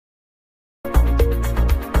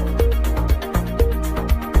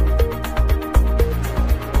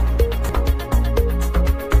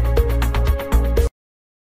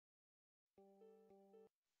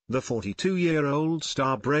The 42-year-old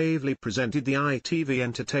star bravely presented the ITV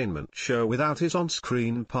entertainment show without his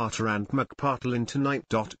on-screen partner Ant McPartlin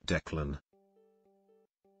tonight.Declan.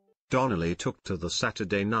 Donnelly took to the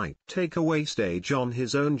Saturday night takeaway stage on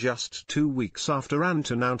his own just 2 weeks after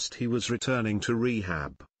Ant announced he was returning to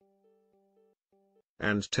rehab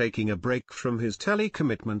and taking a break from his telly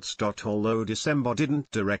commitments. Although December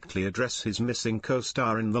didn't directly address his missing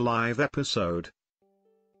co-star in the live episode,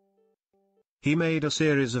 he made a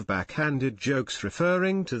series of backhanded jokes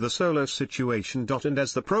referring to the solo situation. And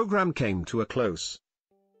as the program came to a close,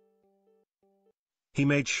 he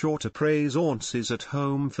made sure to praise audiences at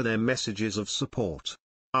home for their messages of support.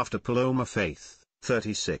 After Paloma Faith,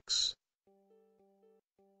 36,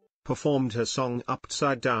 performed her song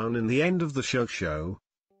Upside Down in the end of the show,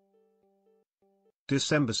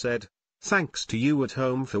 December said, "Thanks to you at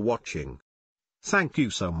home for watching. Thank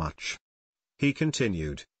you so much." He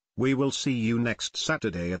continued, "We will see you next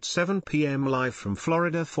Saturday at 7 p.m. live from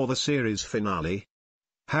Florida for the series finale.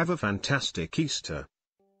 Have a fantastic Easter.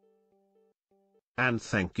 And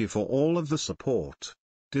thank you for all of the support."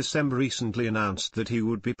 December recently announced that he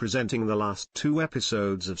would be presenting the last 2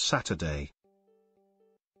 episodes of Saturday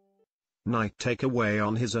Night Takeaway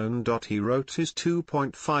on his own. He wrote his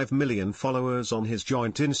 2.5 million followers on his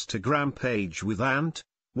joint Instagram page with Ant,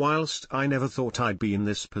 "Whilst I never thought I'd be in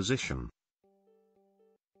this position,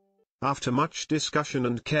 after much discussion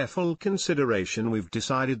and careful consideration we've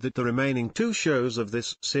decided that the remaining 2 shows of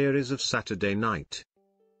this series of Saturday Night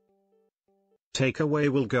Takeaway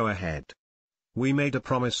will go ahead. We made a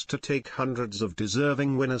promise to take hundreds of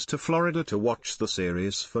deserving winners to Florida to watch the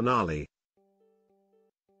series finale,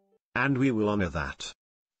 and we will honor that.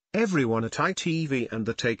 Everyone at ITV and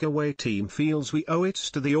the Takeaway team feels we owe it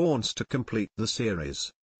to the audience to complete the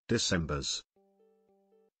series." December's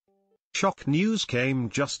shock news came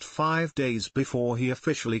just 5 days before he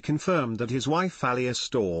officially confirmed that his wife Alia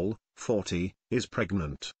Stall, 40, is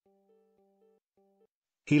pregnant.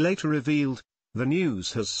 He later revealed, "The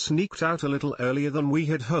news has sneaked out a little earlier than we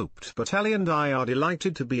had hoped, but Alia and I are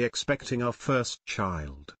delighted to be expecting our first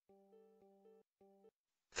child.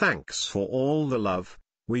 Thanks for all the love,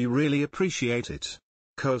 we really appreciate it."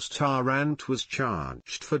 Co-star Ant was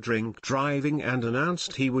charged for drink driving and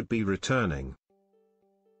announced he would be returning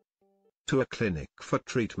to a clinic for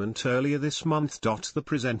treatment earlier this month. The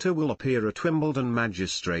presenter will appear at Wimbledon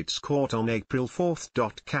Magistrates Court on April 4.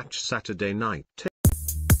 Catch Saturday Night